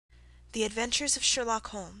The Adventures of Sherlock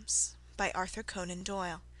Holmes by Arthur Conan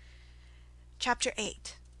Doyle. Chapter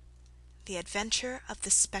 8. The Adventure of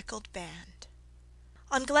the Speckled Band.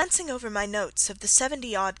 On glancing over my notes of the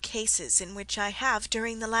 70-odd cases in which I have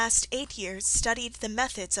during the last 8 years studied the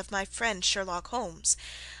methods of my friend Sherlock Holmes,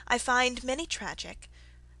 I find many tragic,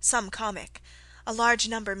 some comic, a large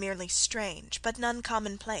number merely strange, but none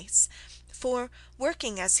commonplace, for,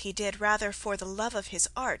 working as he did rather for the love of his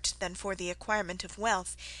art than for the acquirement of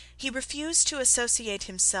wealth, he refused to associate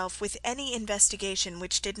himself with any investigation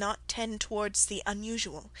which did not tend towards the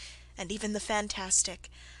unusual, and even the fantastic.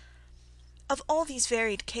 Of all these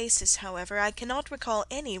varied cases, however, I cannot recall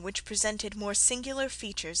any which presented more singular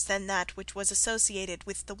features than that which was associated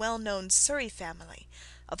with the well-known Surrey family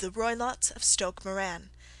of the Roylotts of Stoke Moran.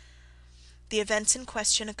 The events in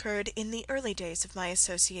question occurred in the early days of my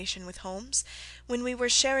association with Holmes, when we were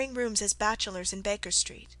sharing rooms as bachelors in Baker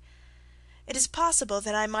Street. It is possible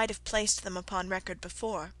that I might have placed them upon record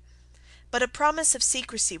before, but a promise of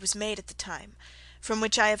secrecy was made at the time, from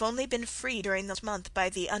which I have only been free during this month by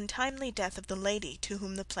the untimely death of the lady to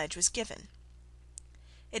whom the pledge was given.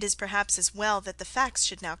 It is perhaps as well that the facts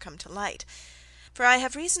should now come to light, for I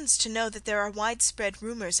have reasons to know that there are widespread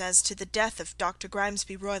rumours as to the death of Dr.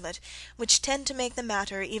 Grimesby Roylott, which tend to make the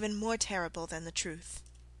matter even more terrible than the truth.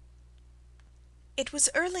 It was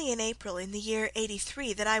early in April in the year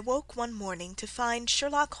 '83 that I woke one morning to find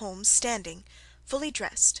Sherlock Holmes standing, fully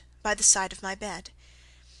dressed, by the side of my bed.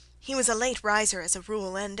 He was a late riser as a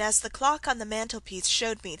rule, and as the clock on the mantelpiece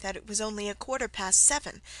showed me that it was only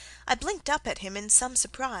 7:15, I blinked up at him in some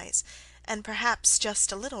surprise, and perhaps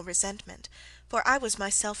just a little resentment, for I was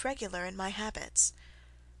myself regular in my habits.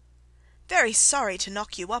 "Very sorry to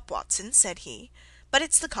knock you up, Watson," said he, "but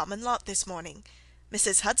it's the common lot this morning.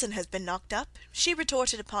 Mrs. Hudson has been knocked up. She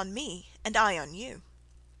retorted upon me, and I on you."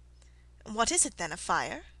 "What is it then, a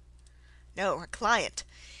fire?" "No, a client.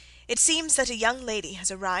 It seems that a young lady has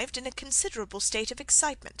arrived in a considerable state of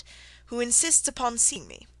excitement, who insists upon seeing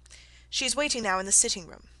me. She is waiting now in the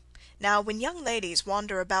sitting-room. Now, when young ladies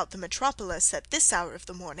wander about the metropolis at this hour of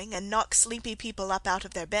the morning, and knock sleepy people up out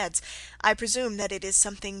of their beds, I presume that it is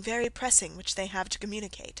something very pressing which they have to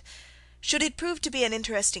communicate. Should it prove to be an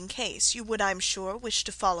interesting case, you would, I am sure, wish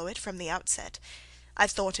to follow it from the outset. I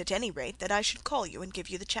thought, at any rate, that I should call you and give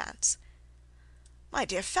you the chance." "My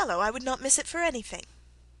dear fellow, I would not miss it for anything."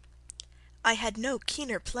 I had no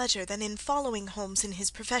keener pleasure than in following Holmes in his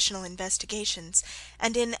professional investigations,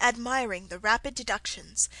 and in admiring the rapid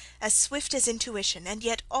deductions, as swift as intuition, and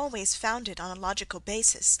yet always founded on a logical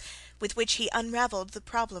basis, with which he unravelled the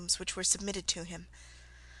problems which were submitted to him.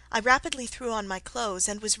 I rapidly threw on my clothes,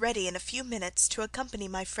 and was ready in a few minutes to accompany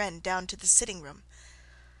my friend down to the sitting-room.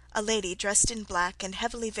 A lady dressed in black and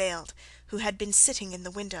heavily veiled, who had been sitting in the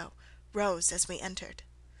window, rose as we entered.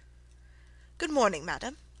 "Good morning,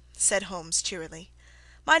 madam," said Holmes cheerily.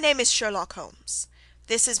 "My name is Sherlock Holmes.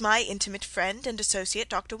 This is my intimate friend and associate,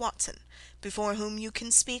 Dr. Watson, before whom you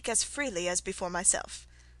can speak as freely as before myself.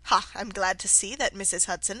 Ha! I'm glad to see that Mrs.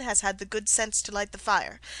 Hudson has had the good sense to light the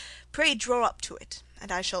fire. Pray draw up to it,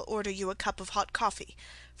 and I shall order you a cup of hot coffee,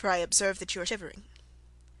 for I observe that you are shivering."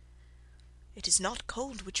 "It is not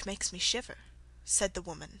cold which makes me shiver," said the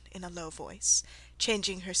woman in a low voice,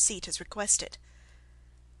 changing her seat as requested.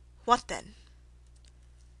 "What then?"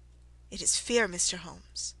 "It is fear, Mr.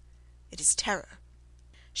 Holmes. It is terror."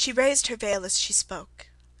 She raised her veil as she spoke,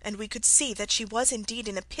 and we could see that she was indeed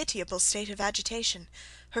in a pitiable state of agitation,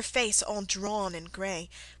 her face all drawn and grey,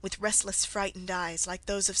 with restless frightened eyes, like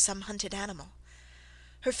those of some hunted animal.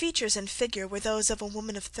 Her features and figure were those of a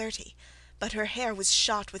woman of 30, but her hair was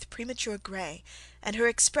shot with premature grey, and her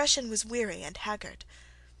expression was weary and haggard.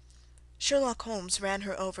 Sherlock Holmes ran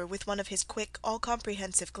her over with one of his quick,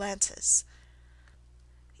 all-comprehensive glances.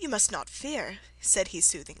 "You must not fear," said he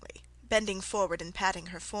soothingly, bending forward and patting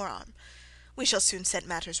her forearm. "We shall soon set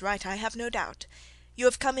matters right, I have no doubt. You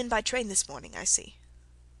have come in by train this morning, I see."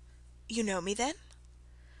 "You know me, then?"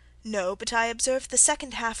 "No, but I observed the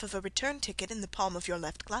second half of a return ticket in the palm of your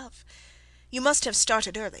left glove. You must have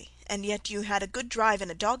started early, and yet you had a good drive in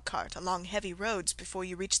a dog-cart along heavy roads before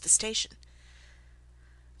you reached the station."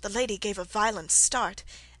 The lady gave a violent start,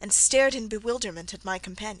 and stared in bewilderment at my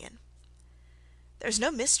companion. "There is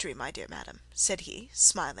no mystery, my dear madam," said he,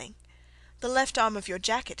 smiling. "The left arm of your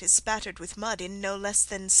jacket is spattered with mud in no less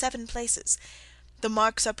than 7 places. The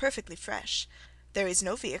marks are perfectly fresh. There is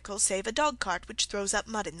no vehicle save a dog-cart which throws up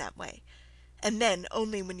mud in that way, and then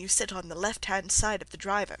only when you sit on the left-hand side of the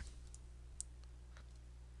driver."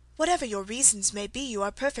 "Whatever your reasons may be, you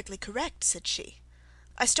are perfectly correct," said she.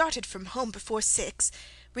 "I started from home before 6,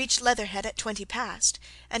 reached Leatherhead at 20 past,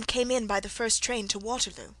 and came in by the first train to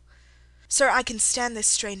Waterloo." Sir, I can stand this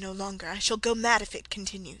strain no longer. I shall go mad if it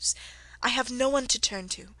continues. I have no one to turn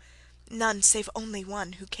to, none save only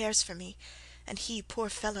one who cares for me, and he, poor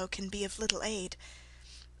fellow, can be of little aid.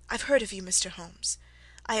 I've heard of you, Mr. Holmes.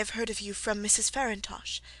 I have heard of you from Mrs.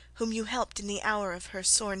 Farintosh, whom you helped in the hour of her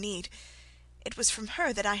sore need. It was from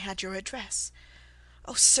her that I had your address.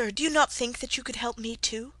 Oh, sir, do you not think that you could help me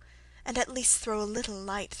too, and at least throw a little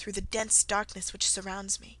light through the dense darkness which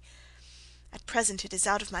surrounds me? At present it is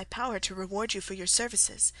out of my power to reward you for your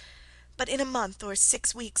services, but in a month or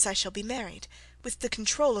 6 weeks I shall be married, with the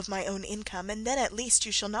control of my own income, and then at least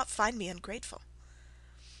you shall not find me ungrateful."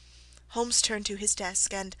 Holmes turned to his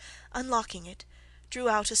desk, and, unlocking it, drew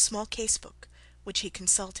out a small case-book, which he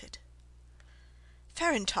consulted.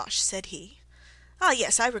 "Farintosh," said he. "Ah,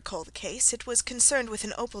 yes, I recall the case. It was concerned with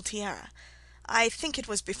an opal tiara. I think it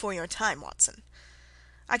was before your time, Watson.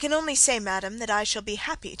 I can only say, madam, that I shall be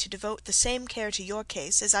happy to devote the same care to your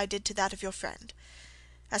case as I did to that of your friend.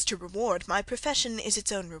 As to reward, my profession is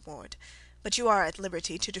its own reward, but you are at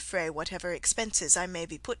liberty to defray whatever expenses I may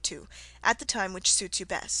be put to, at the time which suits you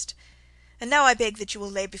best. And now I beg that you will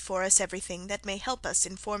lay before us everything that may help us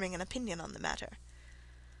in forming an opinion on the matter."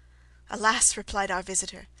 "Alas!" replied our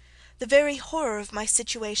visitor, "the very horror of my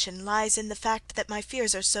situation lies in the fact that my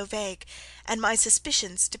fears are so vague, and my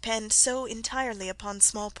suspicions depend so entirely upon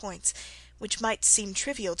small points, which might seem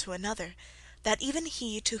trivial to another, that even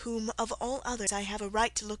he to whom of all others I have a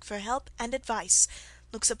right to look for help and advice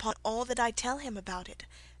looks upon all that I tell him about it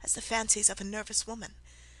as the fancies of a nervous woman.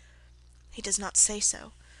 He does not say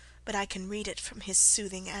so, but I can read it from his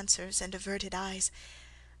soothing answers and averted eyes.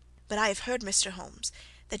 But I have heard, Mr. Holmes,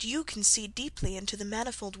 that you can see deeply into the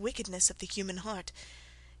manifold wickedness of the human heart.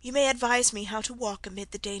 You may advise me how to walk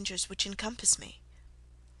amid the dangers which encompass me."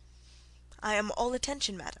 "I am all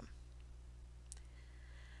attention, madam."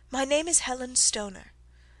 "My name is Helen Stoner,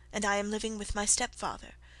 and I am living with my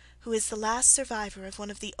stepfather, who is the last survivor of one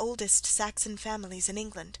of the oldest Saxon families in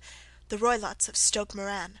England, the Roylotts of Stoke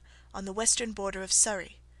Moran, on the western border of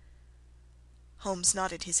Surrey." Holmes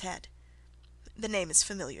nodded his head. "The name is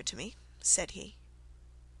familiar to me," said he.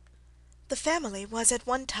 "The family was at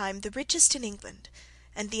one time the richest in England,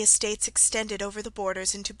 and the estates extended over the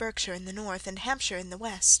borders into Berkshire in the north and Hampshire in the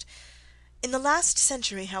west. In the last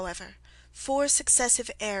century, however, 4 successive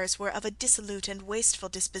heirs were of a dissolute and wasteful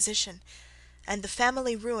disposition, and the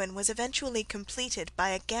family ruin was eventually completed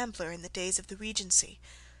by a gambler in the days of the Regency.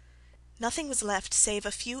 Nothing was left save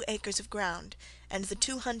a few acres of ground and the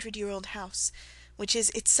 200-year-old house, which is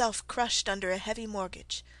itself crushed under a heavy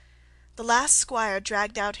mortgage. The last squire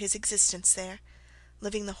dragged out his existence there,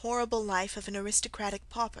 living the horrible life of an aristocratic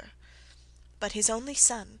pauper. But his only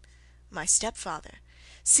son, my stepfather,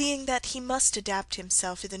 seeing that he must adapt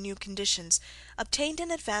himself to the new conditions, obtained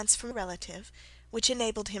an advance from a relative, which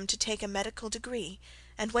enabled him to take a medical degree,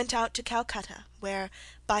 and went out to Calcutta, where,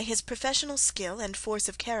 by his professional skill and force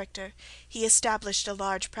of character, he established a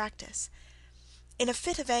large practice. In a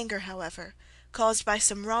fit of anger, however, caused by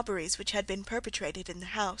some robberies which had been perpetrated in the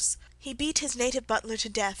house, he beat his native butler to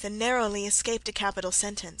death and narrowly escaped a capital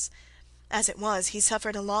sentence. As it was, he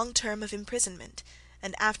suffered a long term of imprisonment,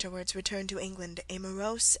 and afterwards returned to England a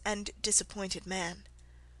morose and disappointed man.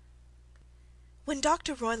 When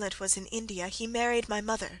Dr. Roylott was in India he married my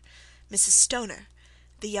mother, Mrs. Stoner,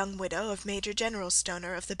 the young widow of Major General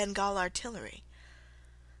Stoner of the Bengal Artillery.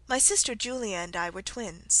 My sister Julia and I were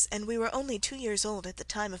twins, and we were only 2 years old at the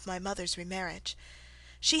time of my mother's remarriage.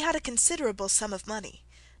 She had a considerable sum of money,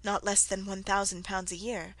 not less than £1,000 a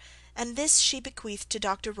year, and this she bequeathed to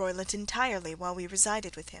Dr. Roylott entirely while we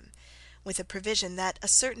resided with him, with a provision that a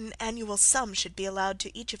certain annual sum should be allowed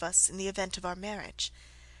to each of us in the event of our marriage.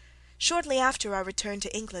 Shortly after our return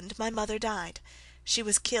to England my mother died. She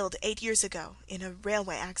was killed 8 years ago in a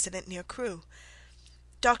railway accident near Crewe.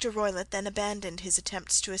 Dr. Roylott then abandoned his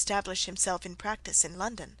attempts to establish himself in practice in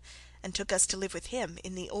London, and took us to live with him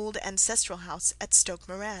in the old ancestral house at Stoke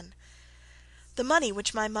Moran. The money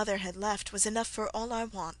which my mother had left was enough for all our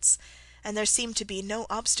wants, and there seemed to be no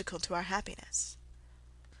obstacle to our happiness.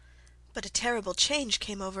 But a terrible change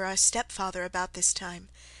came over our stepfather about this time.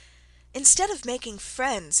 Instead of making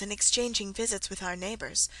friends and exchanging visits with our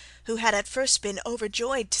neighbours, who had at first been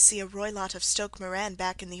overjoyed to see a Roylott of Stoke Moran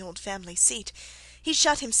back in the old family seat, he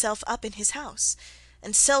shut himself up in his house,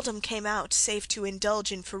 and seldom came out save to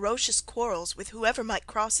indulge in ferocious quarrels with whoever might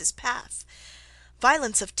cross his path.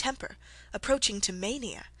 Violence of temper, approaching to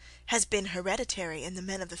mania, has been hereditary in the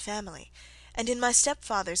men of the family, and in my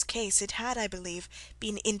stepfather's case it had, I believe,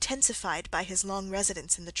 been intensified by his long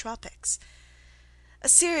residence in the tropics. A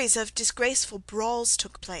series of disgraceful brawls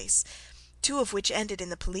took place, 2 of which ended in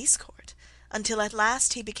the police court, until at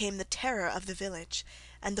last he became the terror of the village,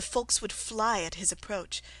 and the folks would fly at his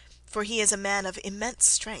approach, for he is a man of immense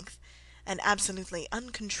strength, and absolutely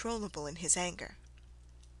uncontrollable in his anger.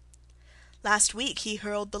 Last week he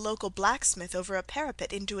hurled the local blacksmith over a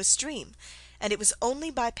parapet into a stream, and it was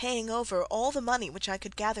only by paying over all the money which I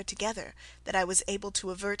could gather together that I was able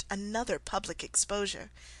to avert another public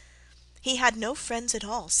exposure. He had no friends at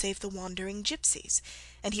all save the wandering gipsies,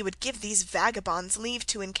 and he would give these vagabonds leave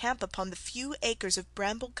to encamp upon the few acres of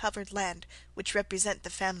bramble-covered land which represent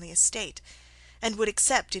the family estate, and would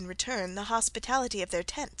accept in return the hospitality of their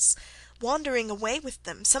tents, wandering away with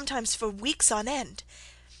them, sometimes for weeks on end.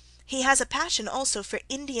 He has a passion also for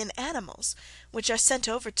Indian animals, which are sent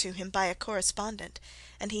over to him by a correspondent,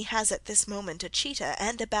 and he has at this moment a cheetah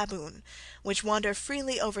and a baboon, which wander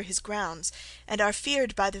freely over his grounds, and are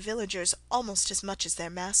feared by the villagers almost as much as their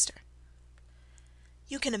master.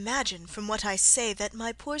 You can imagine from what I say that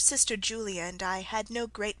my poor sister Julia and I had no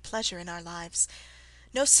great pleasure in our lives.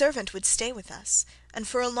 No servant would stay with us, and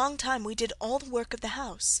for a long time we did all the work of the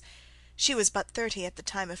house. She was but 30 at the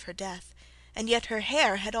time of her death, and yet her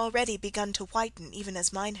hair had already begun to whiten, even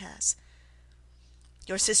as mine has.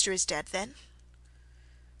 Your sister is dead, then?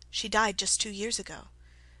 She died just 2 years ago,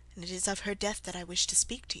 and it is of her death that I wish to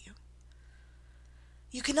speak to you.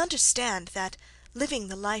 You can understand that, living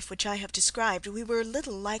the life which I have described, we were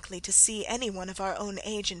little likely to see any one of our own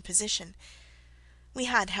age and position. We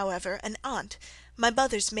had, however, an aunt, my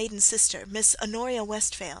mother's maiden sister, Miss Honoria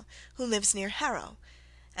Westphale, who lives near Harrow,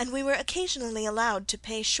 and we were occasionally allowed to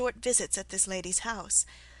pay short visits at this lady's house.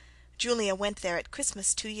 Julia went there at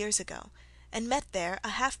Christmas 2 years ago, and met there a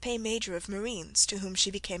half-pay major of marines, to whom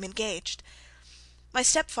she became engaged. My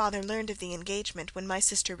stepfather learned of the engagement when my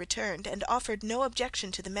sister returned, and offered no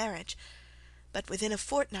objection to the marriage, but within a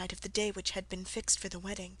fortnight of the day which had been fixed for the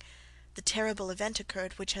wedding, the terrible event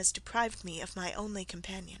occurred which has deprived me of my only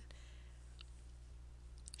companion."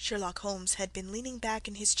 Sherlock Holmes had been leaning back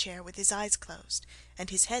in his chair with his eyes closed and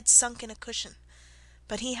his head sunk in a cushion,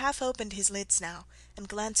 but he half opened his lids now and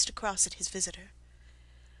glanced across at his visitor.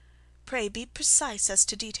 "Pray be precise as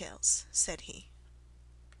to details," said he.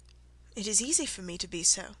 "It is easy for me to be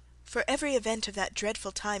so, for every event of that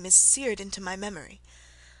dreadful time is seared into my memory.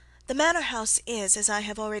 The manor house is, as I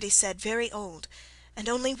have already said, very old, and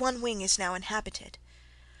only one wing is now inhabited.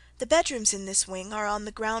 The bedrooms in this wing are on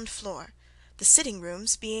the ground floor, the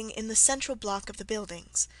sitting-rooms being in the central block of the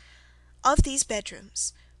buildings. Of these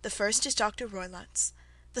bedrooms, the first is Dr. Roylott's,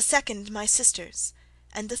 the second my sister's,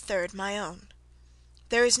 and the third my own.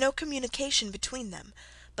 There is no communication between them,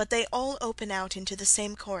 but they all open out into the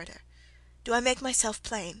same corridor. Do I make myself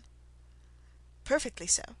plain?" "Perfectly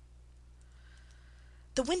so."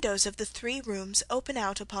 "The windows of the 3 rooms open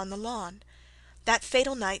out upon the lawn. That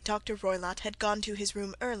fatal night Dr. Roylott had gone to his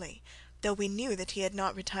room early, though we knew that he had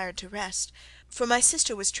not retired to rest, for my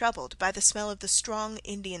sister was troubled by the smell of the strong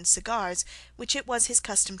Indian cigars which it was his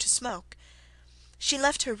custom to smoke. She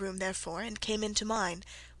left her room, therefore, and came into mine,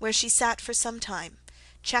 where she sat for some time,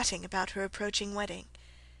 chatting about her approaching wedding.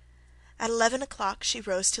 At 11 o'clock she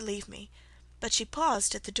rose to leave me, but she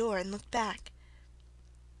paused at the door and looked back.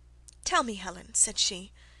 "Tell me, Helen," said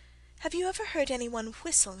she, "have you ever heard any one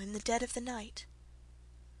whistle in the dead of the night?"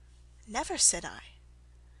 "Never," said I.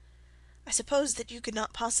 "I suppose that you could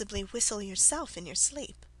not possibly whistle yourself in your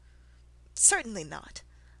sleep?" "Certainly not.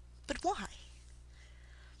 But why?"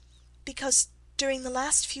 "Because during the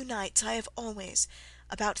last few nights I have always,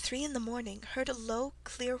 about 3 in the morning, heard a low,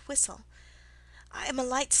 clear whistle. I am a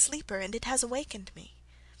light sleeper, and it has awakened me.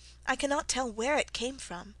 I cannot tell where it came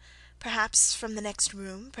from, perhaps from the next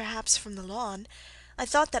room, perhaps from the lawn. I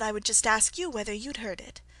thought that I would just ask you whether you'd heard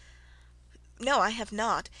it." "No, I have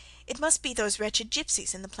not. It must be those wretched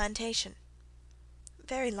gipsies in the plantation."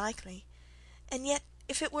 "Very likely. And yet,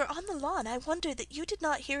 if it were on the lawn, I wonder that you did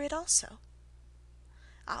not hear it also."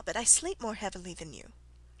 "Ah, but I sleep more heavily than you."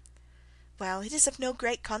 "Well, it is of no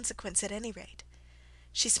great consequence at any rate."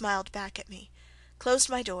 She smiled back at me, closed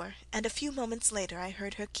my door, and a few moments later I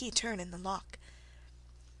heard her key turn in the lock.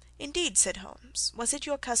 "Indeed," said Holmes. "Was it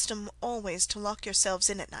your custom always to lock yourselves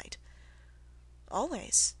in at night?"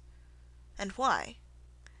 "Always." "And why?"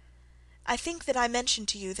 "I think that I mentioned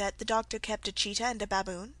to you that the doctor kept a cheetah and a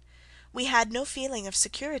baboon. We had no feeling of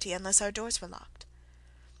security unless our doors were locked."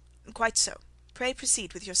 "Quite so. Pray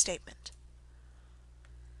proceed with your statement."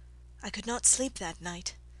 "I could not sleep that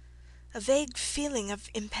night. A vague feeling of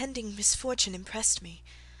impending misfortune impressed me.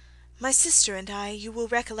 My sister and I, you will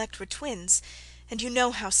recollect, were twins, and you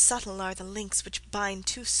know how subtle are the links which bind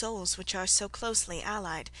 2 souls which are so closely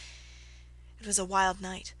allied. It was a wild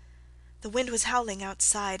night. The wind was howling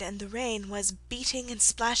outside, and the rain was beating and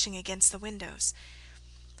splashing against the windows.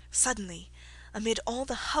 Suddenly, amid all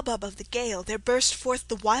the hubbub of the gale, there burst forth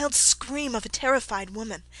the wild scream of a terrified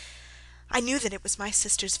woman. I knew that it was my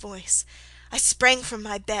sister's voice. I sprang from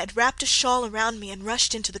my bed, wrapped a shawl around me, and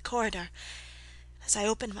rushed into the corridor. As I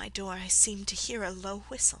opened my door, I seemed to hear a low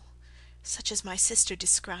whistle, such as my sister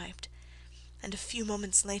described, and a few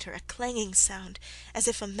moments later a clanging sound, as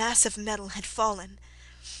if a mass of metal had fallen.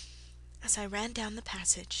 As I ran down the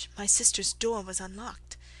passage, my sister's door was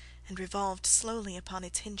unlocked, and revolved slowly upon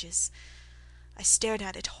its hinges. I stared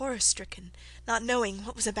at it horror-stricken, not knowing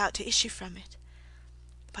what was about to issue from it.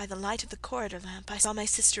 By the light of the corridor lamp I saw my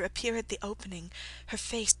sister appear at the opening, her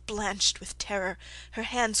face blanched with terror, her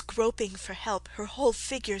hands groping for help, her whole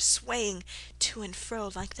figure swaying to and fro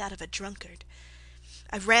like that of a drunkard.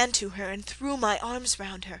 I ran to her and threw my arms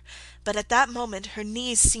round her, but at that moment her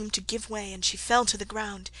knees seemed to give way, and she fell to the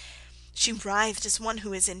ground. She writhed as one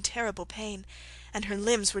who is in terrible pain, and her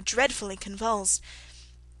limbs were dreadfully convulsed.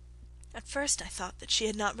 At first I thought that she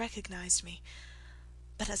had not recognized me,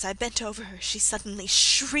 but as I bent over her she suddenly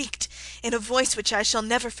shrieked in a voice which I shall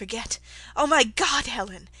never forget, "Oh, my God,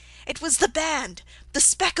 Helen! It was the band! The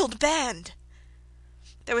Speckled Band!"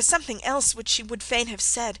 There was something else which she would fain have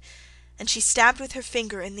said, and she stabbed with her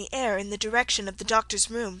finger in the air in the direction of the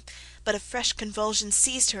doctor's room, but a fresh convulsion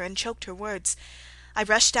seized her and choked her words. I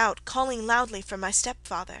rushed out, calling loudly for my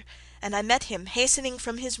stepfather, and I met him hastening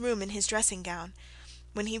from his room in his dressing-gown.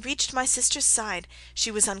 When he reached my sister's side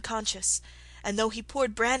she was unconscious, and though he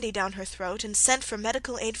poured brandy down her throat and sent for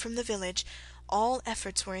medical aid from the village, all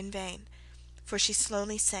efforts were in vain, for she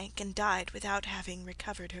slowly sank and died without having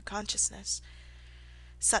recovered her consciousness.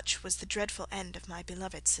 Such was the dreadful end of my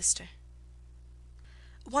beloved sister.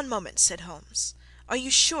 "One moment," said Holmes. "Are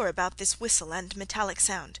you sure about this whistle and metallic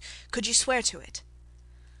sound? Could you swear to it?"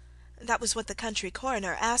 "That was what the country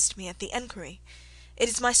coroner asked me at the enquiry. It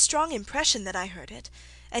is my strong impression that I heard it,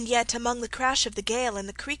 and yet among the crash of the gale and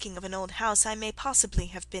the creaking of an old house I may possibly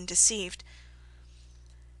have been deceived."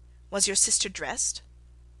 "Was your sister dressed?"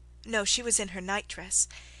 "No, she was in her night-dress.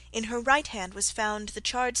 In her right hand was found the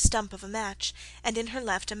charred stump of a match, and in her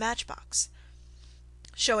left a match-box."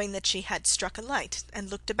 "Showing that she had struck a light and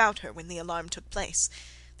looked about her when the alarm took place.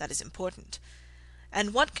 That is important.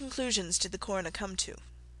 And what conclusions did the coroner come to?"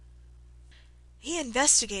 "He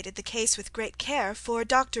investigated the case with great care, for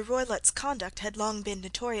Dr. Roylott's conduct had long been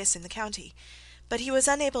notorious in the county, but he was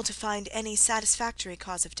unable to find any satisfactory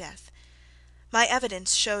cause of death. My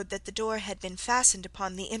evidence showed that the door had been fastened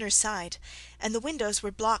upon the inner side, and the windows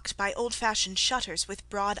were blocked by old-fashioned shutters with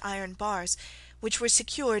broad iron bars, which were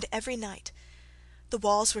secured every night. The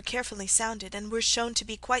walls were carefully sounded, and were shown to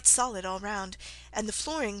be quite solid all round, and the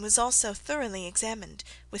flooring was also thoroughly examined,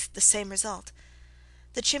 with the same result.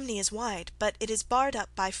 The chimney is wide, but it is barred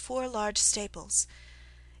up by 4 large staples.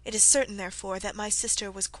 It is certain, therefore, that my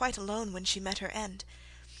sister was quite alone when she met her end.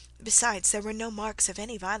 Besides, there were no marks of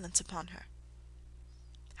any violence upon her."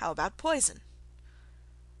 "How about poison?"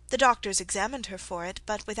 "The doctors examined her for it,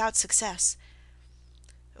 but without success."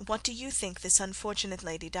 "What do you think this unfortunate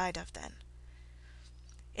lady died of, then?"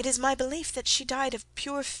 "It is my belief that she died of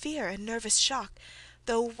pure fear and nervous shock,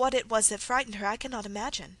 though what it was that frightened her I cannot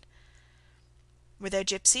imagine." "Were there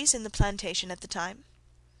gipsies in the plantation at the time?"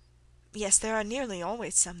 "Yes, there are nearly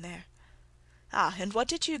always some there." "Ah, and what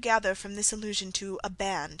did you gather from this allusion to a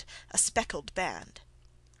band, a speckled band?"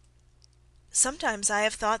 "Sometimes I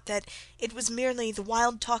have thought that it was merely the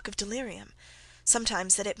wild talk of delirium,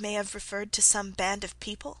 sometimes that it may have referred to some band of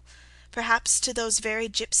people, perhaps to those very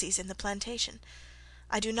gipsies in the plantation.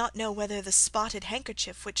 I do not know whether the spotted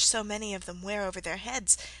handkerchief which so many of them wear over their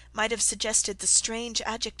heads might have suggested the strange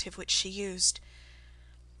adjective which she used."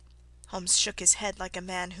 Holmes shook his head like a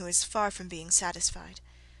man who is far from being satisfied.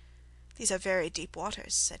 "These are very deep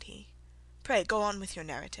waters," said he. "Pray go on with your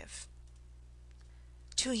narrative."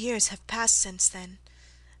 2 years have passed since then,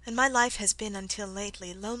 and my life has been until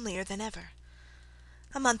lately lonelier than ever.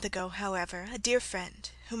 A month ago, however, a dear friend,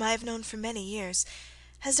 whom I have known for many years,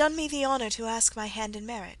 has done me the honour to ask my hand in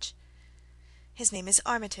marriage. His name is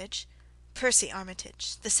Armitage, Percy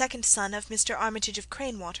Armitage, the second son of Mr. Armitage of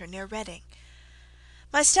Cranewater, near Reading.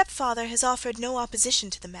 My stepfather has offered no opposition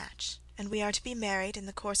to the match, and we are to be married in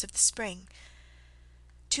the course of the spring.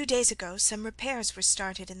 2 days ago some repairs were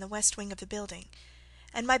started in the west wing of the building,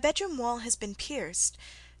 and my bedroom wall has been pierced,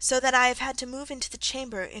 so that I have had to move into the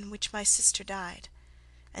chamber in which my sister died,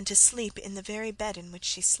 and to sleep in the very bed in which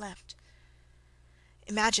she slept.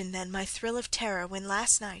 Imagine, then, my thrill of terror when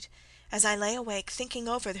last night, as I lay awake thinking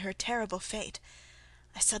over her terrible fate,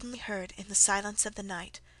 I suddenly heard in the silence of the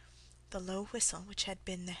night the low whistle which had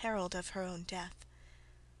been the herald of her own death.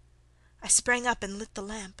 I sprang up and lit the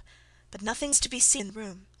lamp, but nothing's to be seen in the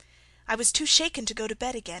room. I was too shaken to go to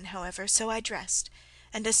bed again, however, so I dressed,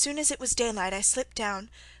 and as soon as it was daylight I slipped down,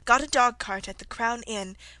 got a dog-cart at the Crown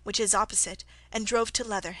Inn, which is opposite, and drove to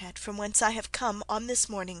Leatherhead, from whence I have come on this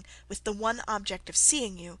morning with the one object of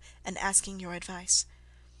seeing you and asking your advice."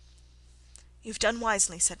 "You've done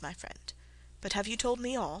wisely," said my friend. "But have you told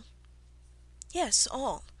me all?" "Yes,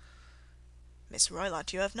 all." "Miss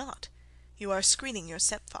Roylott, you have not. You are screening your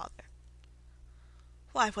stepfather."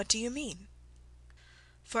 "Why, what do you mean?"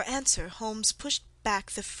 For answer Holmes pushed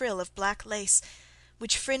back the frill of black lace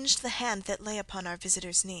which fringed the hand that lay upon our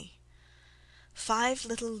visitor's knee. 5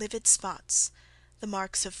 little livid spots, the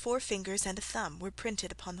marks of 4 fingers and a thumb, were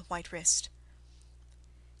printed upon the white wrist.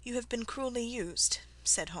 "You have been cruelly used,"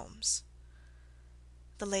 said Holmes.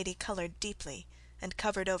 The lady coloured deeply and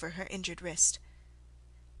covered over her injured wrist.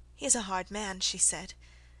 "He is a hard man," she said,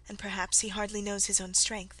 "and perhaps he hardly knows his own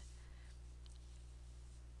strength."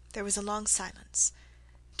 There was a long silence,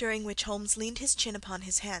 during which Holmes leaned his chin upon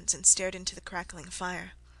his hands and stared into the crackling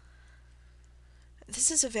fire.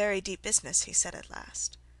 "This is a very deep business," he said at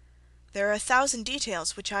last. "There are 1,000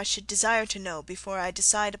 details which I should desire to know before I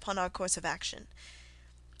decide upon our course of action.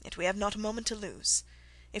 Yet we have not a moment to lose.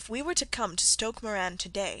 If we were to come to Stoke Moran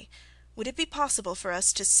to-day, would it be possible for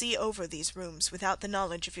us to see over these rooms without the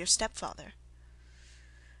knowledge of your stepfather?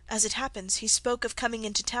 As it happens, he spoke of coming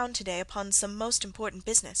into town to-day upon some most important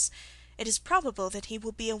business. It is probable that he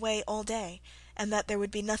will be away all day, and that there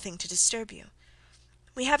would be nothing to disturb you.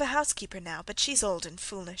 We have a housekeeper now, but she's old and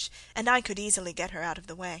foolish, and I could easily get her out of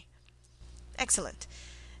the way." "Excellent.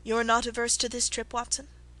 You're not averse to this trip, Watson?"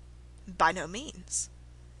 "By no means."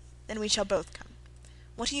 "Then we shall both come.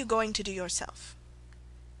 What are you going to do yourself?"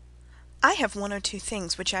 "I have 1 or 2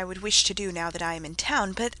 things which I would wish to do now that I am in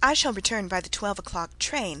town, but I shall return by the 12 o'clock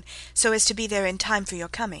train, so as to be there in time for your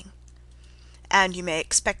coming." "And you may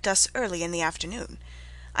expect us early in the afternoon.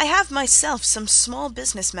 I have myself some small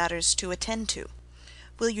business matters to attend to.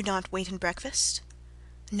 Will you not wait and breakfast?"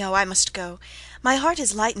 "No, I must go. My heart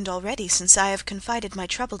is lightened already since I have confided my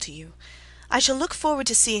trouble to you. I shall look forward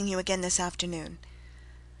to seeing you again this afternoon."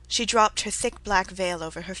 She dropped her thick black veil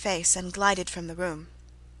over her face and glided from the room.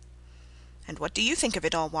 "And what do you think of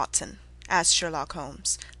it all, Watson?" asked Sherlock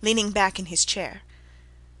Holmes, leaning back in his chair.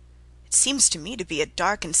 "It seems to me to be a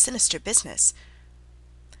dark and sinister business."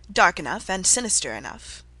 "Dark enough and sinister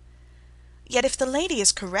enough. Yet if the lady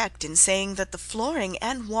is correct in saying that the flooring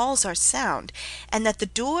and walls are sound, and that the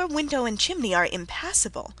door, window, and chimney are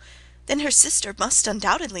impassable, then her sister must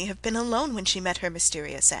undoubtedly have been alone when she met her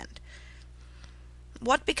mysterious end.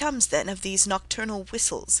 What becomes, then, of these nocturnal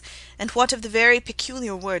whistles, and what of the very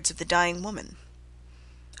peculiar words of the dying woman?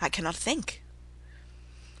 I cannot think.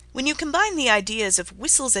 When you combine the ideas of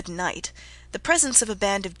whistles at night, the presence of a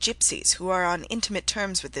band of gipsies who are on intimate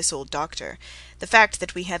terms with this old doctor, the fact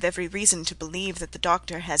that we have every reason to believe that the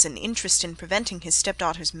doctor has an interest in preventing his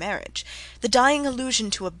stepdaughter's marriage, the dying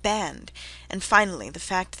allusion to a band, and finally the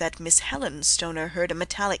fact that Miss Helen Stoner heard a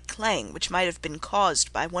metallic clang which might have been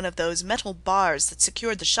caused by one of those metal bars that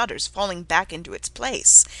secured the shutters falling back into its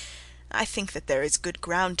place, I think that there is good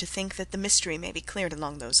ground to think that the mystery may be cleared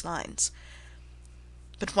along those lines.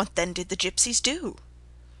 But what then did the gipsies do?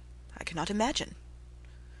 I cannot imagine.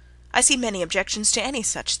 I see many objections to any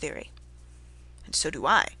such theory. And so do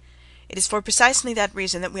I. It is for precisely that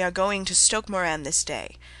reason that we are going to Stoke Moran this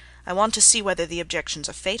day. I want to see whether the objections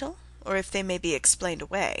are fatal, or if they may be explained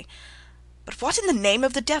away. But what in the name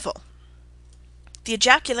of the devil?" The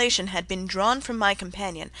ejaculation had been drawn from my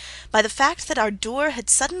companion by the fact that our door had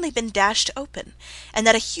suddenly been dashed open, and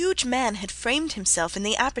that a huge man had framed himself in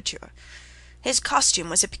the aperture. His costume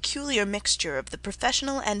was a peculiar mixture of the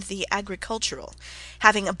professional and the agricultural,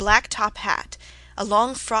 having a black top hat, a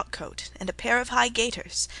long frock coat, and a pair of high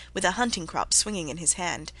gaiters, with a hunting crop swinging in his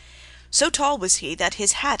hand. So tall was he that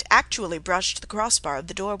his hat actually brushed the crossbar of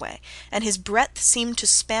the doorway, and his breadth seemed to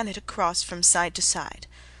span it across from side to side.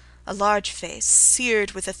 A large face,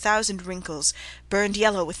 seared with 1,000 wrinkles, burned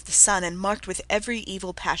yellow with the sun, and marked with every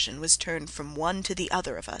evil passion, was turned from one to the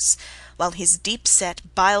other of us, while his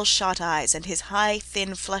deep-set, bile-shot eyes and his high,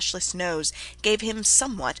 thin, fleshless nose gave him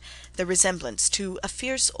somewhat the resemblance to a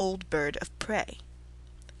fierce old bird of prey.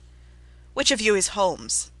 "Which of you is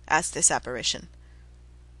Holmes?" asked this apparition.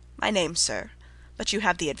 "My name, sir, but you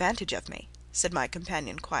have the advantage of me," said my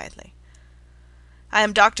companion quietly. "I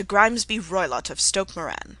am Dr. Grimesby Roylott of Stoke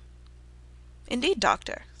Moran." "Indeed,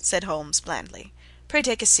 doctor," said Holmes blandly. "Pray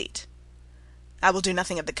take a seat." "I will do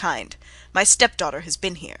nothing of the kind. My stepdaughter has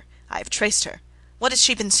been here. I have traced her. What has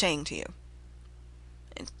she been saying to you?"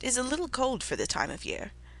 "It is a little cold for the time of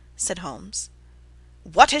year," said Holmes.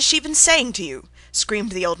 "What has she been saying to you?"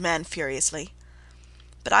 screamed the old man furiously.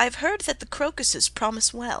 "But I have heard that the crocuses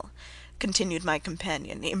promise well," continued my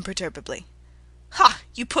companion imperturbably. "Ha!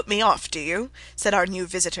 You put me off, do you?" said our new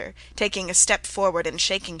visitor, taking a step forward and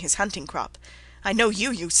shaking his hunting crop. "I know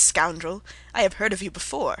you, you scoundrel! I have heard of you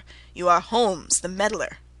before. You are Holmes, the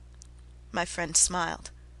meddler." My friend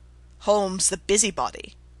smiled. "Holmes, the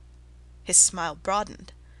busybody." His smile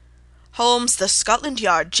broadened. "Holmes, the Scotland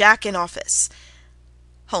Yard Jack in office."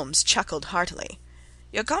 Holmes chuckled heartily.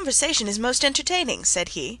 "Your conversation is most entertaining," said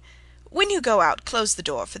he. "When you go out, close the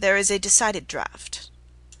door, for there is a decided draught."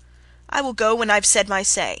 "I will go when I've said my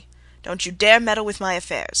say. Don't you dare meddle with my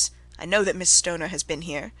affairs. I know that Miss Stoner has been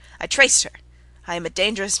here. I traced her. I am a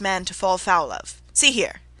dangerous man to fall foul of. See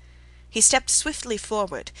here." He stepped swiftly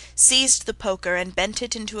forward, seized the poker, and bent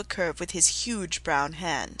it into a curve with his huge brown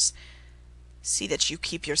hands. "See that you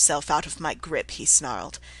keep yourself out of my grip," he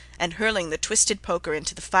snarled, and hurling the twisted poker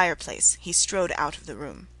into the fireplace, he strode out of the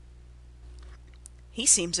room. "He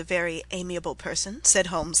seems a very amiable person," said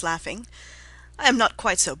Holmes, laughing. "I am not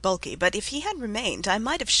quite so bulky, but if he had remained I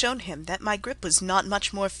might have shown him that my grip was not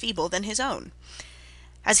much more feeble than his own."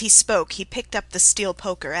 As he spoke he picked up the steel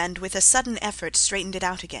poker and with a sudden effort straightened it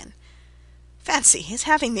out again. "Fancy his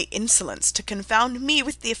having the insolence to confound me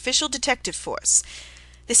with the official detective force!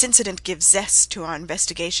 This incident gives zest to our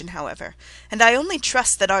investigation, however, and I only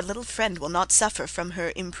trust that our little friend will not suffer from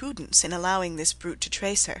her imprudence in allowing this brute to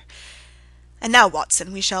trace her. And now,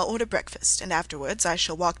 Watson, we shall order breakfast, and afterwards I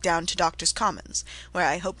shall walk down to Doctors' Commons, where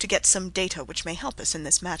I hope to get some data which may help us in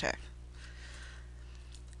this matter."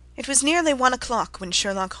 It was nearly 1 o'clock when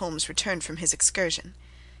Sherlock Holmes returned from his excursion.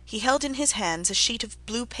 He held in his hands a sheet of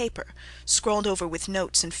blue paper, scrawled over with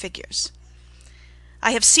notes and figures.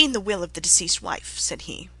 "I have seen the will of the deceased wife," said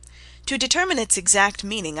he. "To determine its exact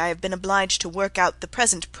meaning I have been obliged to work out the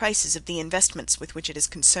present prices of the investments with which it is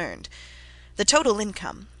concerned. The total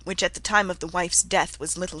income, which at the time of the wife's death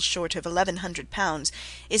was little short of £1,100,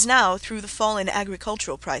 is now, through the fall in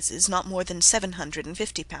agricultural prices, not more than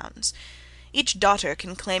 £750. Each daughter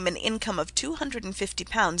can claim an income of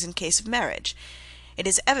 £250 in case of marriage. It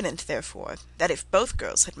is evident, therefore, that if both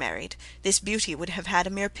girls had married, this beauty would have had a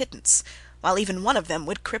mere pittance, while even one of them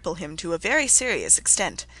would cripple him to a very serious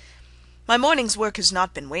extent. My morning's work has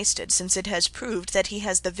not been wasted, since it has proved that he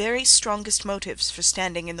has the very strongest motives for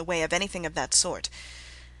standing in the way of anything of that sort.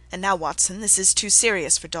 And now, Watson, this is too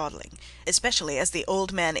serious for dawdling, especially as the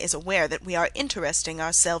old man is aware that we are interesting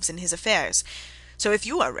ourselves in his affairs. So if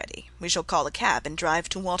you are ready, we shall call a cab and drive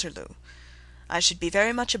to Waterloo. I should be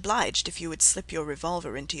very much obliged if you would slip your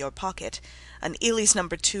revolver into your pocket. An Ely's No.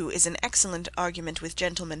 2 is an excellent argument with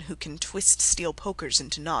gentlemen who can twist steel pokers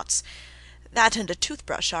into knots. That and a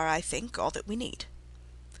toothbrush are, I think, all that we need."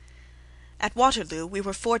 At Waterloo we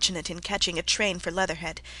were fortunate in catching a train for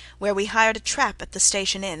Leatherhead, where we hired a trap at the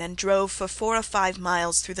station inn and drove for 4 or 5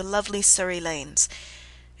 miles through the lovely Surrey lanes.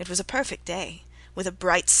 It was a perfect day, with a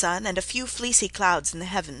bright sun and a few fleecy clouds in the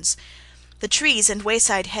heavens. The trees and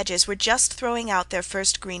wayside hedges were just throwing out their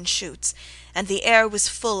first green shoots, and the air was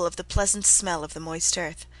full of the pleasant smell of the moist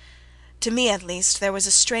earth. To me, at least, there was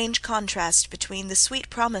a strange contrast between the sweet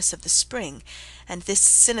promise of the spring and this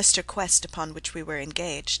sinister quest upon which we were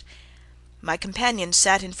engaged. My companion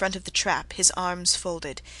sat in front of the trap, his arms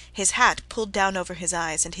folded, his hat pulled down over his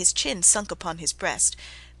eyes, and his chin sunk upon his breast,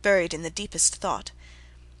 buried in the deepest thought.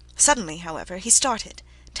 Suddenly, however, he started,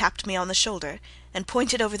 tapped me on the shoulder, and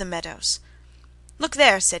pointed over the meadows. "Look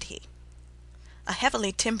there," said he. A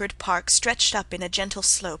heavily timbered park stretched up in a gentle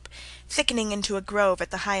slope, thickening into a grove at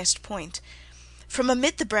the highest point. From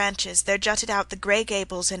amid the branches there jutted out the grey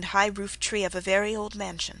gables and high-roofed tree of a very old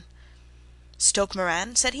mansion. "Stoke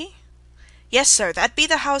Moran?" said he. "Yes, sir, that be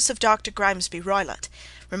the house of Dr. Grimesby Roylott,"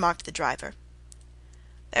 remarked the driver.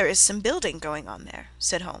 "There is some building going on there,"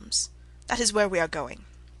 said Holmes. "That is where we are going."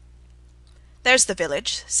 "There's the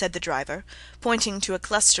village," said the driver, pointing to a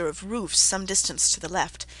cluster of roofs some distance to the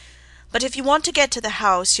left. "But if you want to get to the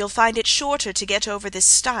house, you'll find it shorter to get over this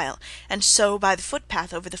stile, and so by the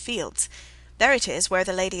footpath over the fields. There it is, where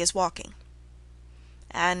the lady is walking."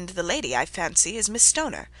 "And the lady, I fancy, is Miss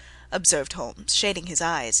Stoner," observed Holmes, shading his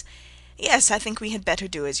eyes. "Yes, I think we had better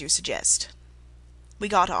do as you suggest." We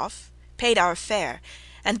got off, paid our fare,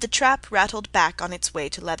 and the trap rattled back on its way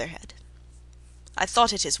to Leatherhead. "I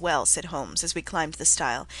thought it as well," said Holmes, as we climbed the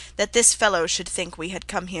stile, "that this fellow should think we had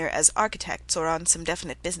come here as architects or on some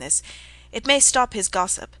definite business. It may stop his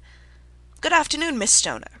gossip. Good afternoon, Miss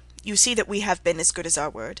Stoner. You see that we have been as good as our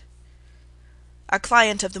word." Our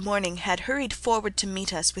client of the morning had hurried forward to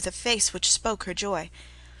meet us with a face which spoke her joy.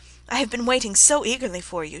 "I have been waiting so eagerly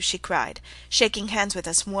for you," she cried, shaking hands with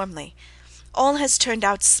us warmly. "All has turned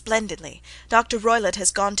out splendidly. Dr. Roylott has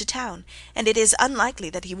gone to town, and it is unlikely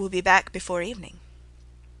that he will be back before evening."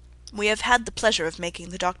 "We have had the pleasure of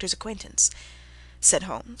making the doctor's acquaintance," said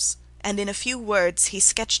Holmes, and in a few words he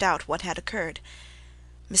sketched out what had occurred.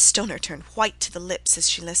 Miss Stoner turned white to the lips as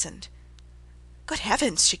she listened. "Good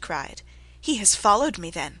heavens!" she cried. "He has followed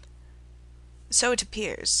me, then?" "So it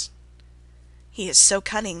appears." "He is so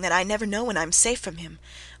cunning that I never know when I am safe from him.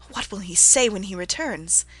 What will he say when he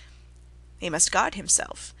returns?" "He must guard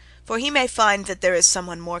himself, for he may find that there is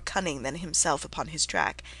someone more cunning than himself upon his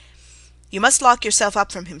track. You must lock yourself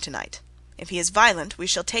up from him tonight. If he is violent, we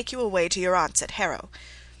shall take you away to your aunt's at Harrow.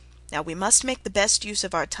 Now we must make the best use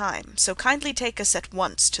of our time, so kindly take us at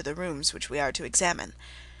once to the rooms which we are to examine."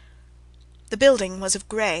 The building was of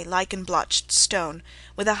grey, lichen-blotched stone,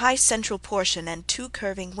 with a high central portion and two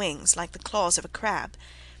curving wings, like the claws of a crab,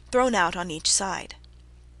 thrown out on each side.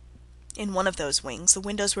 In one of those wings the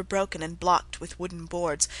windows were broken and blocked with wooden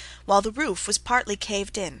boards, while the roof was partly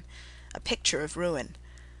caved in, a picture of ruin.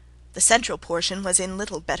 The central portion was in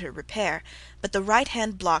little better repair, but the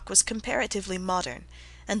right-hand block was comparatively modern,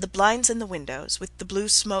 and the blinds in the windows, with the blue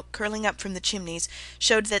smoke curling up from the chimneys,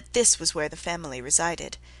 showed that this was where the family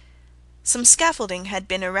resided. Some scaffolding had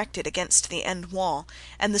been erected against the end wall,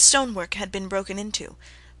 and the stonework had been broken into,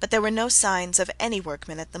 but there were no signs of any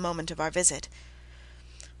workmen at the moment of our visit.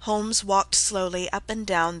 Holmes walked slowly up and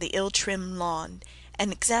down the ill-trimmed lawn,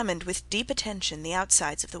 and examined with deep attention the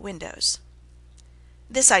outsides of the windows.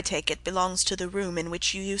 "This, I take it, belongs to the room in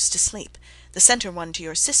which you used to sleep, the centre one to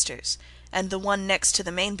your sister's, and the one next to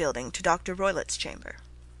the main building to Dr. Roylott's chamber."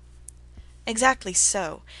 "Exactly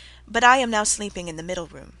so, but I am now sleeping in the middle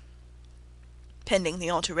room." "Pending the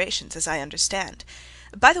alterations, as I understand.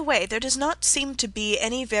 By the way, there does not seem to be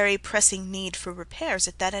any very pressing need for repairs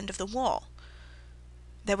at that end of the wall."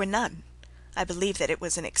 "There were none. I believe that it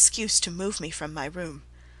was an excuse to move me from my room."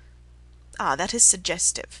 "Ah, that is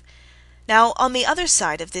suggestive. Now, on the other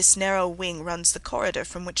side of this narrow wing runs the corridor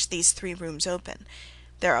from which these three rooms open.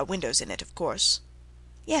 There are windows in it, of course."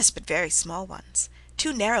 "Yes, but very small ones,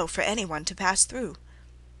 too narrow for any one to pass through."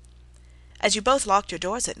 "As you both locked your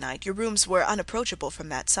doors at night, your rooms were unapproachable from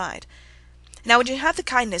that side. Now would you have the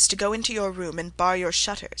kindness to go into your room and bar your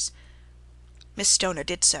shutters?" Miss Stoner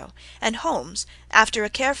did so, and Holmes, after a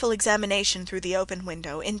careful examination through the open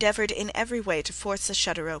window, endeavoured in every way to force the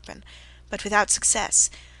shutter open, but without success.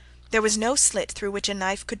 There was no slit through which a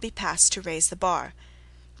knife could be passed to raise the bar.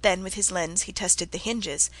 Then with his lens he tested the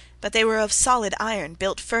hinges, but they were of solid iron,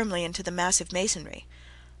 built firmly into the massive masonry.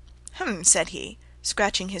 "Hum," said he,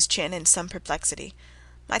 scratching his chin in some perplexity.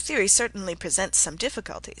 "My theory certainly presents some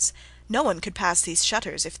difficulties. No one could pass these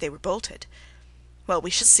shutters if they were bolted. Well,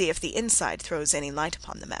 we shall see if the inside throws any light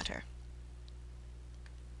upon the matter."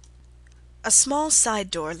 A small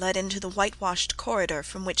side door led into the whitewashed corridor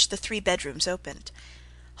from which the three bedrooms opened.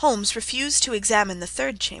 Holmes refused to examine the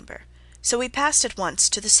third chamber, so we passed at once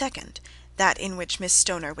to the second, that in which Miss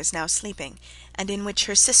Stoner was now sleeping, and in which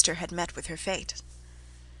her sister had met with her fate.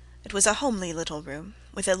 It was a homely little room,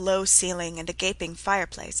 with a low ceiling and a gaping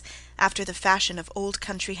fireplace, after the fashion of old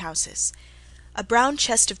country houses. A brown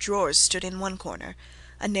chest of drawers stood in one corner,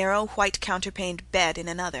 a narrow white counterpaned bed in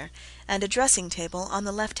another, and a dressing-table on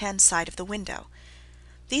the left-hand side of the window.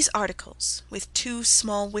 These articles, with two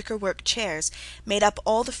small wicker-work chairs, made up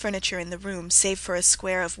all the furniture in the room save for a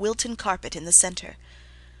square of Wilton carpet in the centre.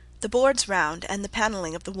 The boards round and the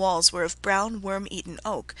panelling of the walls were of brown worm-eaten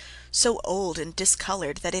oak, so old and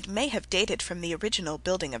discoloured that it may have dated from the original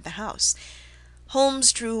building of the house.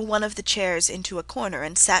 Holmes drew one of the chairs into a corner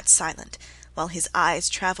and sat silent, while his eyes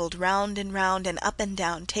travelled round and up and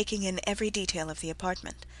down, taking in every detail of the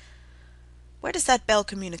apartment. "Where does that bell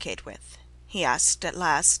communicate with?" he asked at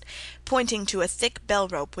last, pointing to a thick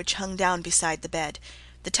bell-rope which hung down beside the bed,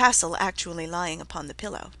 the tassel actually lying upon the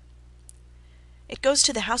pillow. "It goes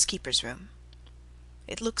to the housekeeper's room."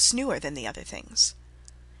 "It looks newer than the other things."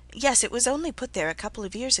 "Yes, it was only put there a couple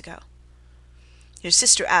of years ago." "Your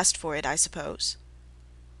sister asked for it, I suppose?"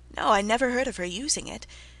 "No, I never heard of her using it.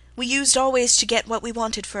 We used always to get what we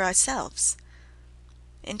wanted for ourselves."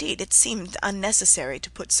 "Indeed, it seemed unnecessary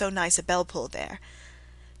to put so nice a bell-pull there.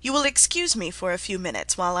 You will excuse me for a few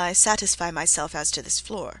minutes while I satisfy myself as to this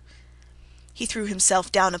floor." He threw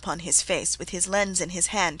himself down upon his face, with his lens in his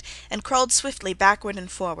hand, and crawled swiftly backward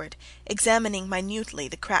and forward, examining minutely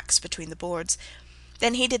the cracks between the boards.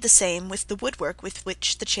 Then he did the same with the woodwork with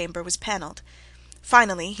which the chamber was panelled.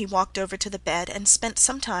 Finally he walked over to the bed and spent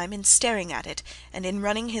some time in staring at it and in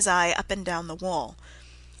running his eye up and down the wall.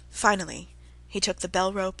 Finally he took the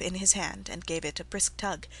bell-rope in his hand and gave it a brisk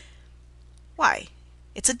tug. "Why,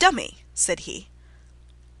 it's a dummy," said he.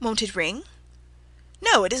 "Won't it ring?"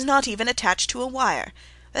 "No, it is not even attached to a wire.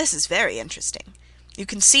 This is very interesting. You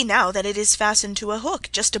can see now that it is fastened to a hook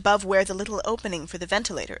just above where the little opening for the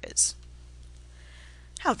ventilator is."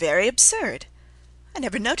 "How very absurd! I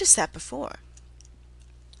never noticed that before."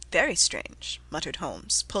 "Very strange," muttered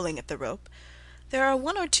Holmes, pulling at the rope. "There are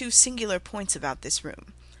one or two singular points about this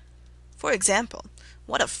room. For example,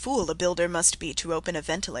 what a fool a builder must be to open a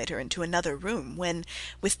ventilator into another room, when,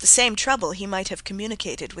 with the same trouble, he might have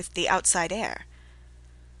communicated with the outside air."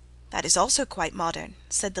 "That is also quite modern,"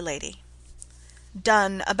 said the lady.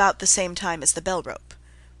 "Done about the same time as the bell rope,"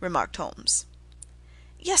 remarked Holmes.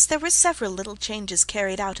 "Yes, there were several little changes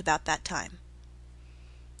carried out about that time."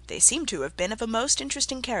 "They seem to have been of a most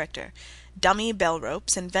interesting character: dummy bell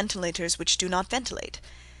ropes, and ventilators which do not ventilate.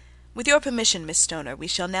 With your permission, Miss Stoner, we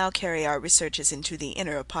shall now carry our researches into the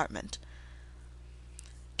inner apartment."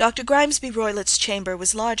 Dr. Grimesby Roylott's chamber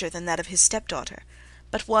was larger than that of his stepdaughter,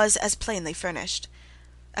 but was as plainly furnished.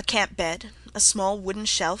 A camp bed, a small wooden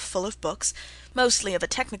shelf full of books, mostly of a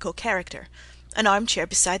technical character, an armchair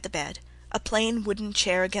beside the bed, a plain wooden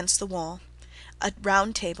chair against the wall, a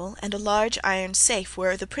round table, and a large iron safe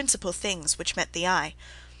were the principal things which met the eye.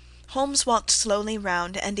 Holmes walked slowly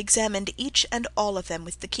round and examined each and all of them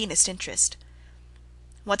with the keenest interest.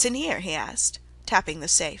 "What's in here?" he asked, tapping the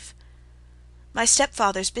safe. "My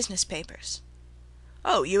stepfather's business papers."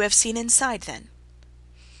 "Oh, you have seen inside, then?"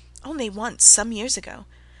 "Only once, some years ago.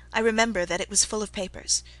 I remember that it was full of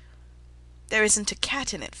papers." "There isn't a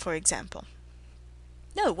cat in it, for example?"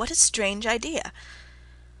 "No, what a strange idea!"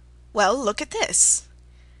 "Well, look at this."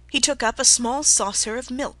 He took up a small saucer of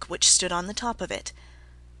milk which stood on the top of it.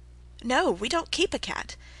 "No, we don't keep a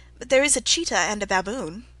cat, but there is a cheetah and a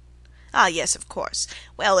baboon." "Ah, yes, of course.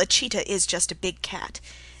 Well, a cheetah is just a big cat.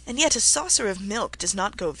 And yet a saucer of milk does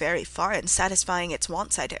not go very far in satisfying its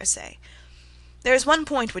wants, I dare say. There is one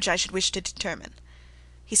point which I should wish to determine."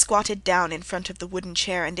 He squatted down in front of the wooden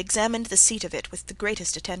chair and examined the seat of it with the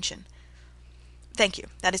greatest attention. "Thank you,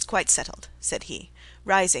 that is quite settled," said he,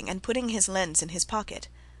 rising and putting his lens in his pocket.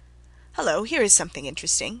 "Hullo, here is something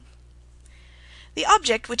interesting." The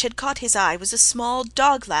object which had caught his eye was a small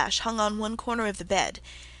dog lash hung on one corner of the bed.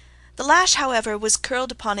 The lash, however, was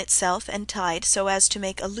curled upon itself and tied so as to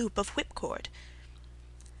make a loop of whipcord.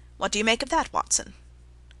 "What do you make of that, Watson?"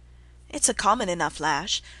 "It's a common enough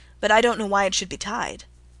lash, but I don't know why it should be tied."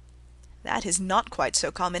 "That is not quite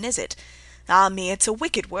so common, is it? Ah me, it's a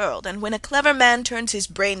wicked world, and when a clever man turns his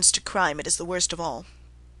brains to crime it is the worst of all.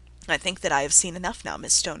 I think that I have seen enough now,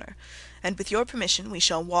 Miss Stoner, and with your permission we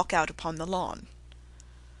shall walk out upon the lawn."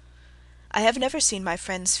 I have never seen my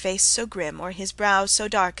friend's face so grim or his brow so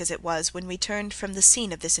dark as it was when we turned from the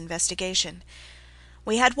scene of this investigation.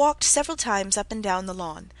 We had walked several times up and down the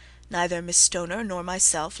lawn, neither Miss Stoner nor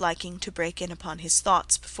myself liking to break in upon his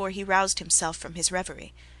thoughts before he roused himself from his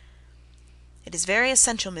reverie. "It is very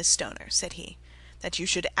essential, Miss Stoner," said he, "that you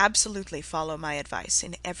should absolutely follow my advice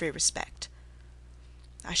in every respect."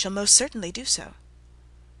 "I shall most certainly do so."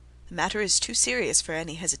 "The matter is too serious for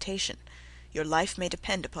any hesitation. Your life may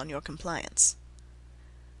depend upon your compliance."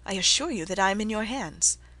 "I assure you that I am in your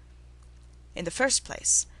hands." "In the first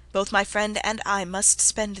place, both my friend and I must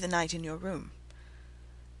spend the night in your room."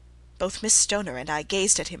 Both Miss Stoner and I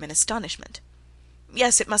gazed at him in astonishment.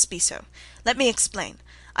 "Yes, it must be so. Let me explain.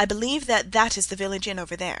 I believe that is the village inn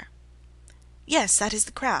over there." "Yes, that is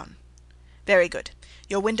the Crown." "Very good.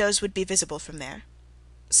 Your windows would be visible from there?"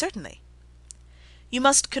 "Certainly." "You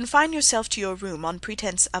must confine yourself to your room on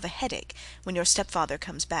pretence of a headache when your stepfather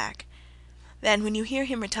comes back. Then, when you hear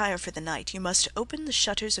him retire for the night, you must open the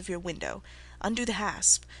shutters of your window, undo the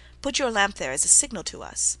hasp, put your lamp there as a signal to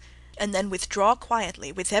us, and then withdraw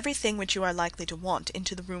quietly, with everything which you are likely to want,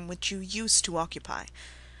 into the room which you used to occupy.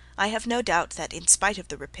 I have no doubt that, in spite of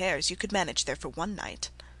the repairs, you could manage there for one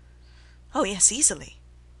night." "Oh yes, easily."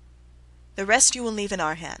 "The rest you will leave in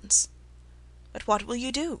our hands." "But what will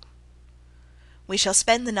you do?" "We shall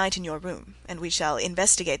spend the night in your room, and we shall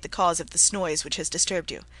investigate the cause of this noise which has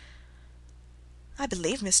disturbed you." "I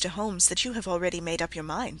believe, Mr. Holmes, that you have already made up your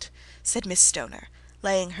mind," said Miss Stoner,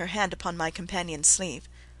 laying her hand upon my companion's sleeve.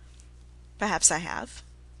 "Perhaps I have."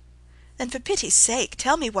 "Then for pity's sake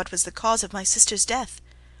tell me what was the cause of my sister's death."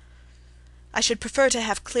 "I should prefer to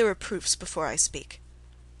have clearer proofs before I speak."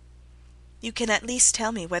 "You can at least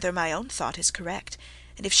tell me whether my own thought is correct,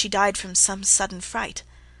 and if she died from some sudden fright."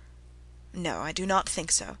 "No, I do not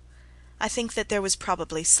think so. I think that there was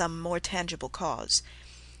probably some more tangible cause.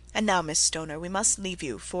 And now, Miss Stoner, we must leave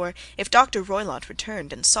you, for if Dr. Roylott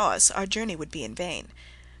returned and saw us, our journey would be in vain.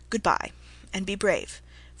 Good bye, and be brave,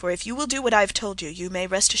 For if you will do what I have told you, you may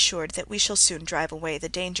rest assured that we shall soon drive away the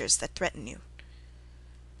dangers that threaten you."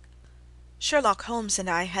 Sherlock Holmes and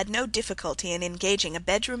I had no difficulty in engaging a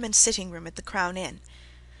bedroom and sitting-room at the Crown Inn.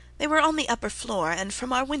 They were on the upper floor, and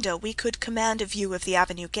from our window we could command a view of the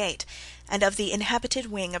avenue gate, and of the inhabited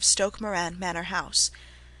wing of Stoke Moran Manor House.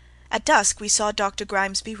 At dusk we saw Dr.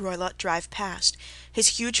 Grimesby Roylott drive past,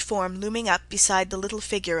 his huge form looming up beside the little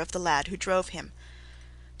figure of the lad who drove him.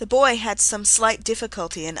 The boy had some slight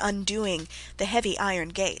difficulty in undoing the heavy iron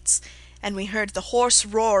gates, and we heard the hoarse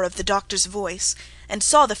roar of the doctor's voice, and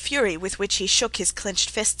saw the fury with which he shook his clenched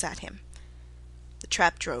fists at him. The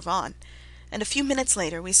trap drove on, and a few minutes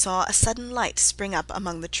later we saw a sudden light spring up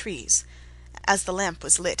among the trees, as the lamp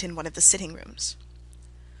was lit in one of the sitting-rooms.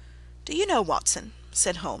 "Do you know, Watson,"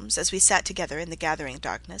 said Holmes, as we sat together in the gathering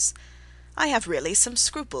darkness, "I have really some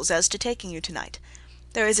scruples as to taking you tonight.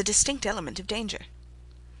 There is a distinct element of danger."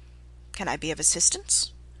 "Can I be of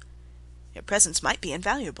assistance?" "Your presence might be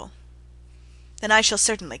invaluable." "Then I shall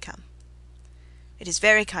certainly come." "It is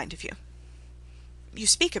very kind of you." "You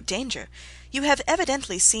speak of danger. You have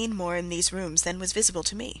evidently seen more in these rooms than was visible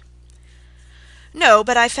to me." "No,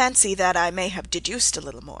 but I fancy that I may have deduced a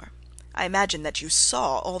little more. I imagine that you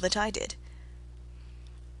saw all that I did."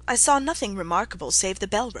 "I saw nothing remarkable save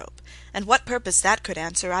the bell-rope, and what purpose that could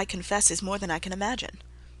answer I confess is more than I can imagine."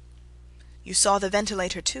 "You saw the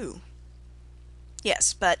ventilator too?"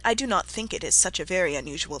 "Yes, but I do not think it is such a very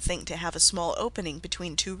unusual thing to have a small opening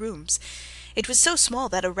between two rooms. It was so small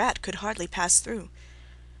that a rat could hardly pass through."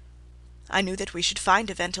 "I knew that we should find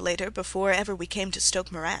a ventilator before ever we came to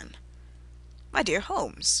Stoke Moran." "My dear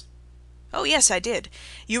Holmes!" "Oh yes, I did.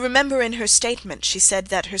 You remember in her statement she said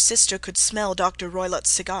that her sister could smell Dr.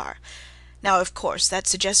 Roylott's cigar. Now, of course, that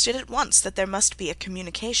suggested at once that there must be a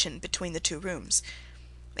communication between the two rooms.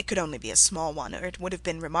 It could only be a small one, or it would have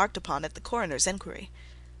been remarked upon at the coroner's enquiry.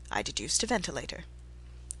 I deduced a ventilator."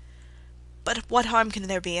 "But what harm can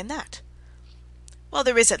there be in that?" "Well,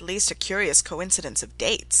 there is at least a curious coincidence of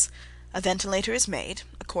dates. A ventilator is made,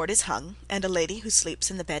 a cord is hung, and a lady who sleeps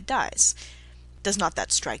in the bed dies. Does not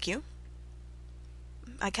that strike you?"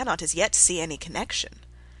 "I cannot as yet see any connection."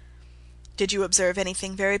 "Did you observe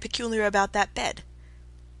anything very peculiar about that bed?"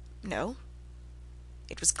 "No."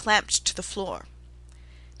 "It was clamped to the floor.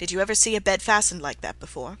 Did you ever see a bed fastened like that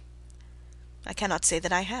before?" "I cannot say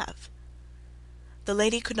that I have." "The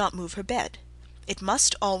lady could not move her bed. It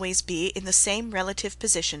must always be in the same relative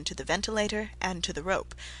position to the ventilator and to the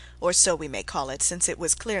rope, or so we may call it, since it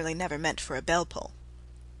was clearly never meant for a bell-pull."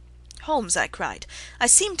 "Holmes," I cried, "I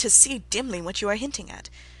seem to see dimly what you are hinting at.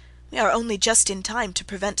 We are only just in time to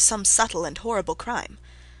prevent some subtle and horrible crime."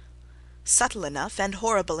 "Subtle enough and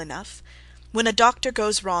horrible enough. When a doctor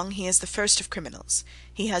goes wrong he is the first of criminals.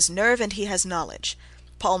 He has nerve and he has knowledge.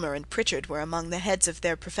 Palmer and Pritchard were among the heads of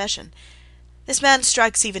their profession. This man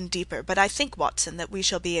strikes even deeper, but I think, Watson, that we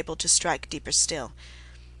shall be able to strike deeper still.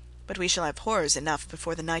 But we shall have horrors enough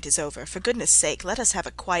before the night is over. For goodness' sake, let us have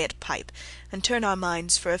a quiet pipe, and turn our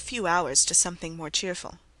minds for a few hours to something more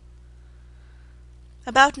cheerful."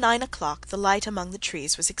 About 9 o'clock the light among the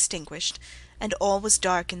trees was extinguished, and all was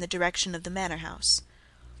dark in the direction of the manor house.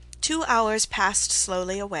 2 hours passed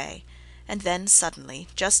slowly away, and then suddenly,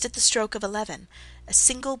 just at the stroke of 11, a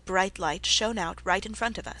single bright light shone out right in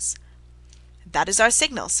front of us. "That is our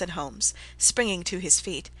signal," said Holmes, springing to his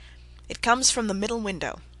feet. "It comes from the middle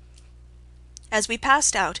window." As we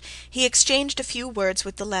passed out, he exchanged a few words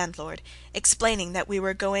with the landlord, explaining that we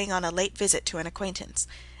were going on a late visit to an acquaintance,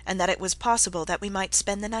 and that it was possible that we might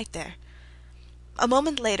spend the night there. A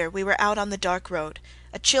moment later we were out on the dark road,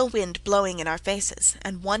 a chill wind blowing in our faces,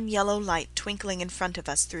 and one yellow light twinkling in front of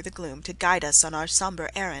us through the gloom to guide us on our sombre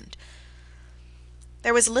errand.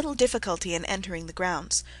 There was little difficulty in entering the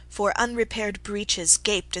grounds, for unrepaired breaches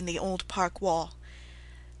gaped in the old park wall.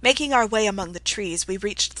 Making our way among the trees, we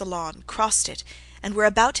reached the lawn, crossed it, and were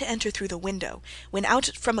about to enter through the window, when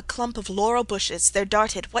out from a clump of laurel bushes there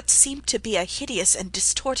darted what seemed to be a hideous and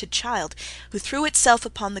distorted child, who threw itself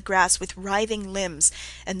upon the grass with writhing limbs,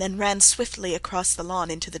 and then ran swiftly across the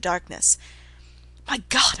lawn into the darkness. "My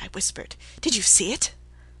God!" I whispered. "Did you see it?"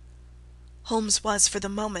 Holmes was for the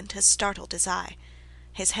moment as startled as I.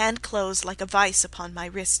 His hand closed like a vice upon my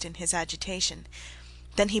wrist in his agitation.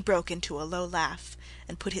 Then he broke into a low laugh,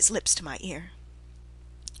 and put his lips to my ear.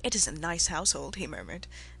 "It is a nice household," he murmured.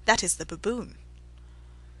 "That is the baboon."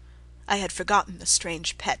 I had forgotten the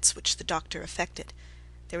strange pets which the doctor affected.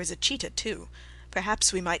 There was a cheetah too.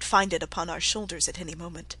 Perhaps we might find it upon our shoulders at any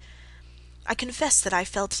moment. I confess that I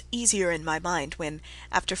felt easier in my mind when,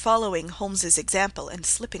 after following Holmes's example and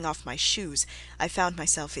slipping off my shoes, I found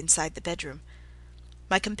myself inside the bedroom.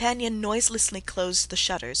 My companion noiselessly closed the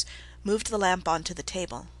shutters, moved the lamp on to the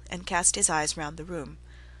table, and cast his eyes round the room.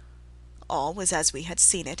 All was as we had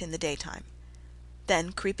seen it in the daytime.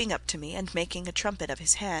 Then, creeping up to me, and making a trumpet of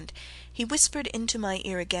his hand, he whispered into my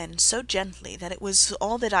ear again so gently that it was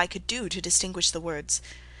all that I could do to distinguish the words,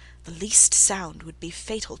 "The least sound would be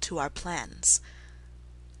fatal to our plans."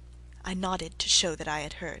 I nodded to show that I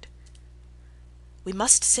had heard. "We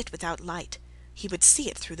must sit without light. He would see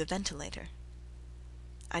it through the ventilator."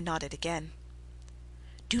 I nodded again.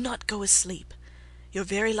 "Do not go asleep. Your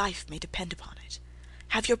very life may depend upon it.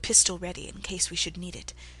 Have your pistol ready in case we should need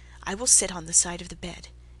it. I will sit on the side of the bed,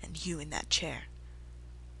 and you in that chair."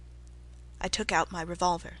 I took out my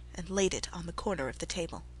revolver and laid it on the corner of the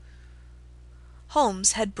table.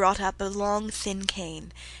 Holmes had brought up a long thin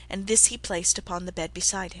cane, and this he placed upon the bed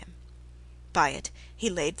beside him. By it he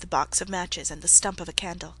laid the box of matches and the stump of a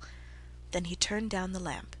candle. Then he turned down the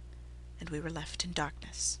lamp, and we were left in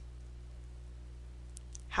darkness.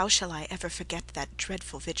 How shall I ever forget that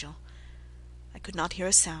dreadful vigil? I could not hear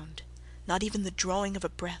a sound, not even the drawing of a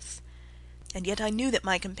breath, and yet I knew that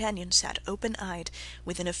my companion sat open-eyed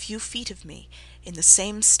within a few feet of me, in the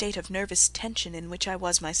same state of nervous tension in which I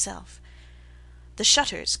was myself. The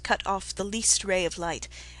shutters cut off the least ray of light,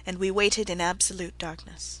 and we waited in absolute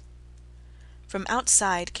darkness. From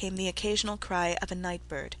outside came the occasional cry of a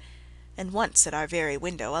night-bird, and once at our very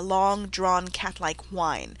window a long-drawn cat-like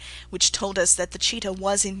whine, which told us that the cheetah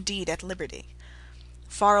was indeed at liberty.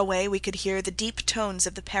 Far away we could hear the deep tones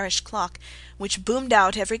of the parish clock, which boomed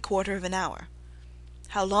out every quarter of an hour.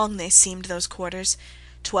 How long they seemed, those quarters!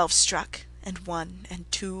 12 struck, and 1,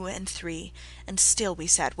 and 2, and 3, and still we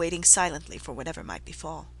sat waiting silently for whatever might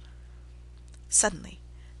befall. Suddenly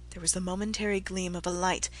there was the momentary gleam of a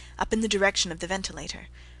light up in the direction of the ventilator,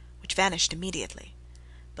 which vanished immediately,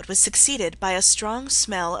 but was succeeded by a strong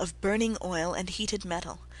smell of burning oil and heated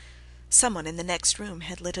metal. Someone in the next room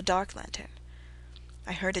had lit a dark lantern.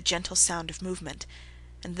 I heard a gentle sound of movement,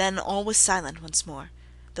 and then all was silent once more,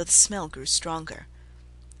 though the smell grew stronger.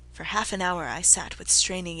 For half an hour I sat with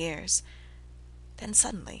straining ears. Then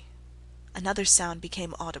suddenly another sound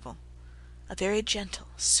became audible, a very gentle,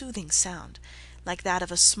 soothing sound, like that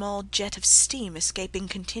of a small jet of steam escaping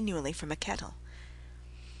continually from a kettle.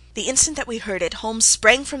 The instant that we heard it, Holmes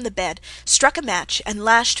sprang from the bed, struck a match, and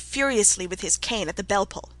lashed furiously with his cane at the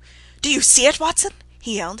bell-pull. "Do you see it, Watson?"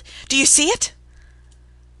 he yelled. "Do you see it?"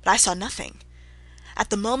 But I saw nothing. At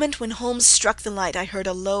the moment when Holmes struck the light I heard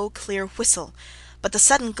a low, clear whistle, but the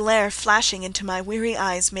sudden glare flashing into my weary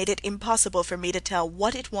eyes made it impossible for me to tell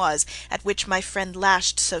what it was at which my friend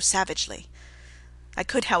lashed so savagely. I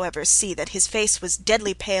could, however, see that his face was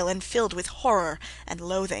deadly pale and filled with horror and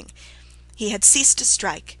loathing. He had ceased to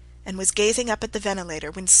strike, and was gazing up at the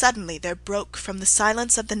ventilator, when suddenly there broke from the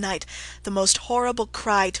silence of the night the most horrible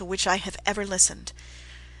cry to which I have ever listened.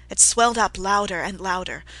 It swelled up louder and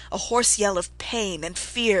louder, a hoarse yell of pain and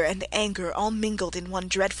fear and anger all mingled in one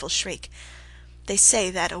dreadful shriek. They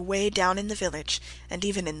say that away down in the village, and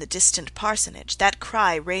even in the distant parsonage, that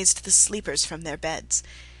cry raised the sleepers from their beds.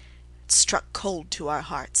 It struck cold to our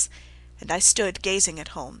hearts, and I stood gazing at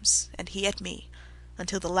Holmes, and he at me,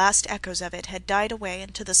 until the last echoes of it had died away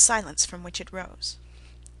into the silence from which it rose.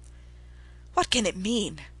 "What can it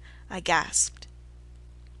mean?" I gasped.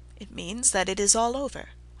 "It means that it is all over,"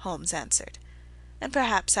 Holmes answered, "and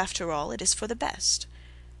perhaps, after all, it is for the best.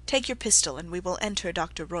 Take your pistol, and we will enter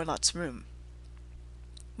Dr. Roylott's room."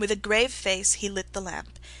 With a grave face he lit the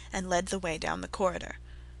lamp, and led the way down the corridor.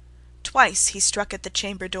 Twice he struck at the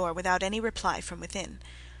chamber door without any reply from within.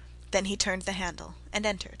 Then he turned the handle, and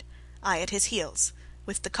entered, I at his heels,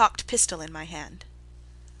 with the cocked pistol in my hand.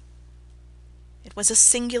 It was a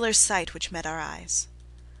singular sight which met our eyes.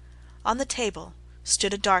 On the table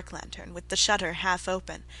stood a dark lantern with the shutter half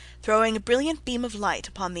open, throwing a brilliant beam of light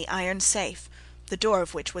upon the iron safe, the door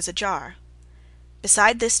of which was ajar.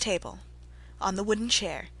 Beside this table, on the wooden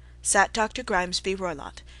chair, sat Dr. Grimesby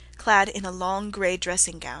Roylott, clad in a long grey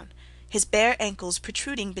dressing-gown, his bare ankles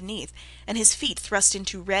protruding beneath, and his feet thrust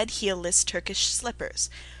into red heel-less Turkish slippers.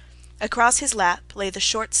 Across his lap lay the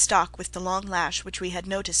short stock with the long lash which we had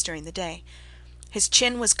noticed during the day. His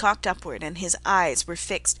chin was cocked upward, and his eyes were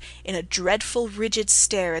fixed in a dreadful rigid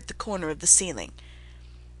stare at the corner of the ceiling.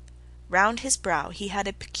 Round his brow he had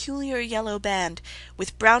a peculiar yellow band,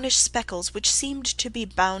 with brownish speckles which seemed to be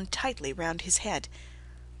bound tightly round his head.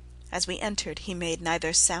 As we entered he made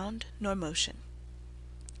neither sound nor motion.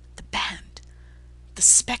 "The band! The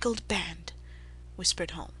speckled band!"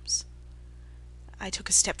 whispered Holmes. I took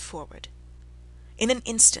a step forward. In an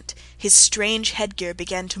instant his strange headgear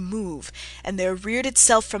began to move, and there reared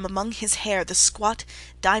itself from among his hair the squat,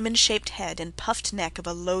 diamond-shaped head and puffed neck of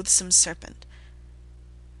a loathsome serpent.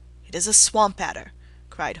 "It is a swamp adder,"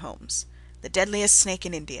 cried Holmes, "the deadliest snake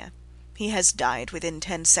in India. He has died within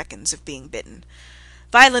 10 seconds of being bitten.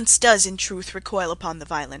 Violence does, in truth, recoil upon the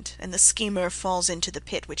violent, and the schemer falls into the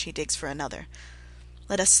pit which he digs for another.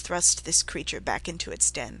 Let us thrust this creature back into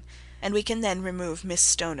its den, and we can then remove Miss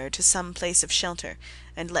Stoner to some place of shelter,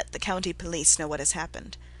 and let the county police know what has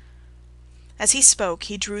happened." As he spoke,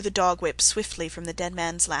 he drew the dog-whip swiftly from the dead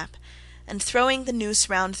man's lap, and throwing the noose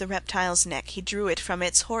round the reptile's neck, he drew it from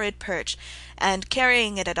its horrid perch, and,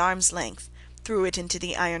 carrying it at arm's length, threw it into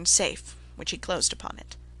the iron safe, which he closed upon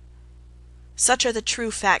it. Such are the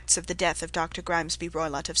true facts of the death of Dr. Grimesby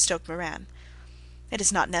Roylott of Stoke Moran. It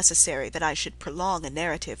is not necessary that I should prolong a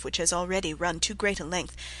narrative which has already run too great a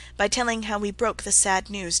length by telling how we broke the sad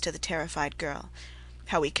news to the terrified girl,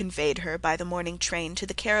 how we conveyed her by the morning train to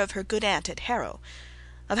the care of her good aunt at Harrow,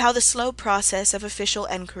 of how the slow process of official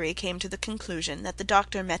enquiry came to the conclusion that the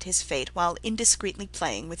doctor met his fate while indiscreetly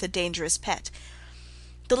playing with a dangerous pet.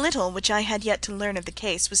 The little which I had yet to learn of the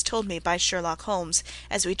case was told me by Sherlock Holmes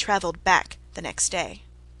as we travelled back the next day.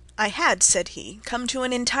 "I had," said he, "come to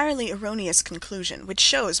an entirely erroneous conclusion, which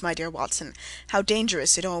shows, my dear Watson, how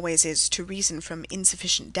dangerous it always is to reason from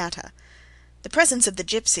insufficient data. The presence of the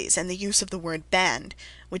gipsies, and the use of the word band,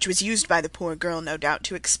 which was used by the poor girl, no doubt,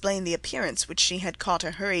 to explain the appearance which she had caught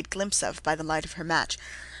a hurried glimpse of by the light of her match,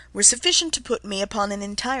 were sufficient to put me upon an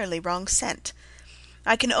entirely wrong scent.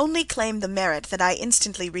 I can only claim the merit that I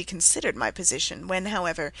instantly reconsidered my position, when,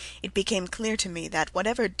 however, it became clear to me that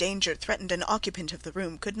whatever danger threatened an occupant of the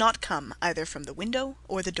room could not come either from the window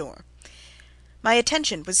or the door. My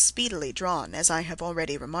attention was speedily drawn, as I have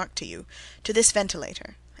already remarked to you, to this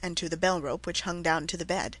ventilator, and to the bell-rope which hung down to the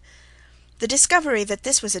bed. The discovery that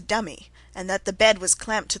this was a dummy, and that the bed was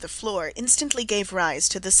clamped to the floor, instantly gave rise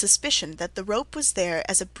to the suspicion that the rope was there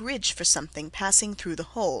as a bridge for something passing through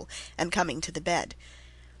the hole and coming to the bed.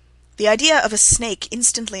 The idea of a snake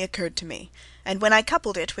instantly occurred to me, and when I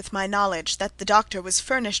coupled it with my knowledge that the doctor was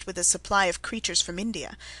furnished with a supply of creatures from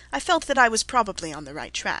India, I felt that I was probably on the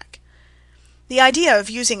right track. The idea of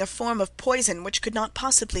using a form of poison which could not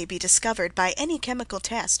possibly be discovered by any chemical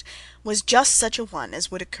test was just such a one as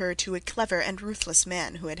would occur to a clever and ruthless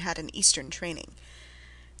man who had had an Eastern training.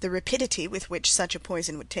 The rapidity with which such a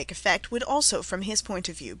poison would take effect would also, from his point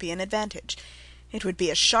of view, be an advantage. It would be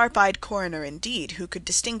a sharp-eyed coroner, indeed, who could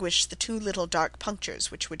distinguish the 2 little dark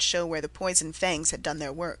punctures which would show where the poison fangs had done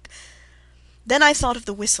their work. Then I thought of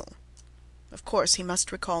the whistle. Of course he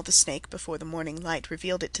must recall the snake before the morning light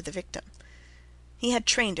revealed it to the victim. He had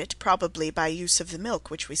trained it, probably by use of the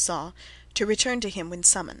milk which we saw, to return to him when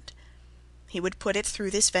summoned. He would put it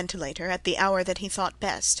through this ventilator at the hour that he thought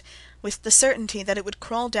best, with the certainty that it would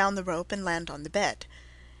crawl down the rope and land on the bed.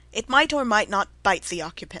 It might or might not bite the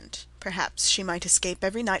occupant. Perhaps she might escape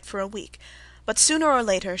every night for a week, but sooner or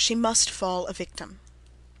later she must fall a victim.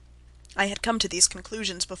 I had come to these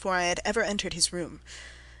conclusions before I had ever entered his room.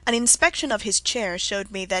 An inspection of his chair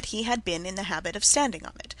showed me that he had been in the habit of standing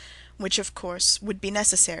on it, which of course would be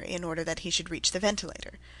necessary in order that he should reach the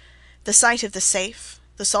ventilator. The sight of the safe,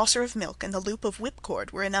 the saucer of milk, and the loop of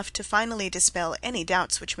whipcord were enough to finally dispel any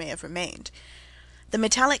doubts which may have remained. The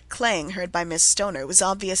metallic clang heard by Miss Stoner was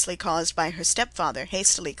obviously caused by her stepfather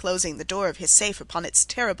hastily closing the door of his safe upon its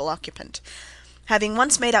terrible occupant. Having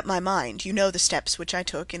once made up my mind, you know the steps which I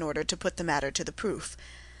took in order to put the matter to the proof.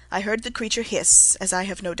 I heard the creature hiss, as I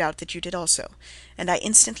have no doubt that you did also, and I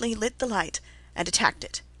instantly lit the light and attacked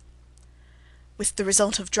it, with the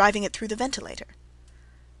result of driving it through the ventilator,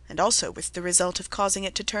 and also with the result of causing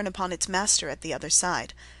it to turn upon its master at the other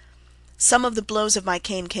side. Some of the blows of my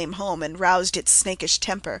cane came home and roused its snakish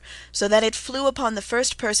temper, so that it flew upon the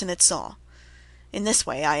first person it saw. In this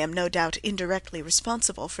way I am no doubt indirectly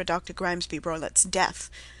responsible for Dr. Grimesby Roylott's death,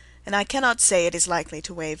 and I cannot say it is likely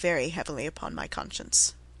to weigh very heavily upon my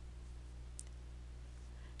conscience.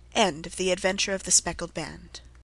 End of The Adventure of the Speckled Band.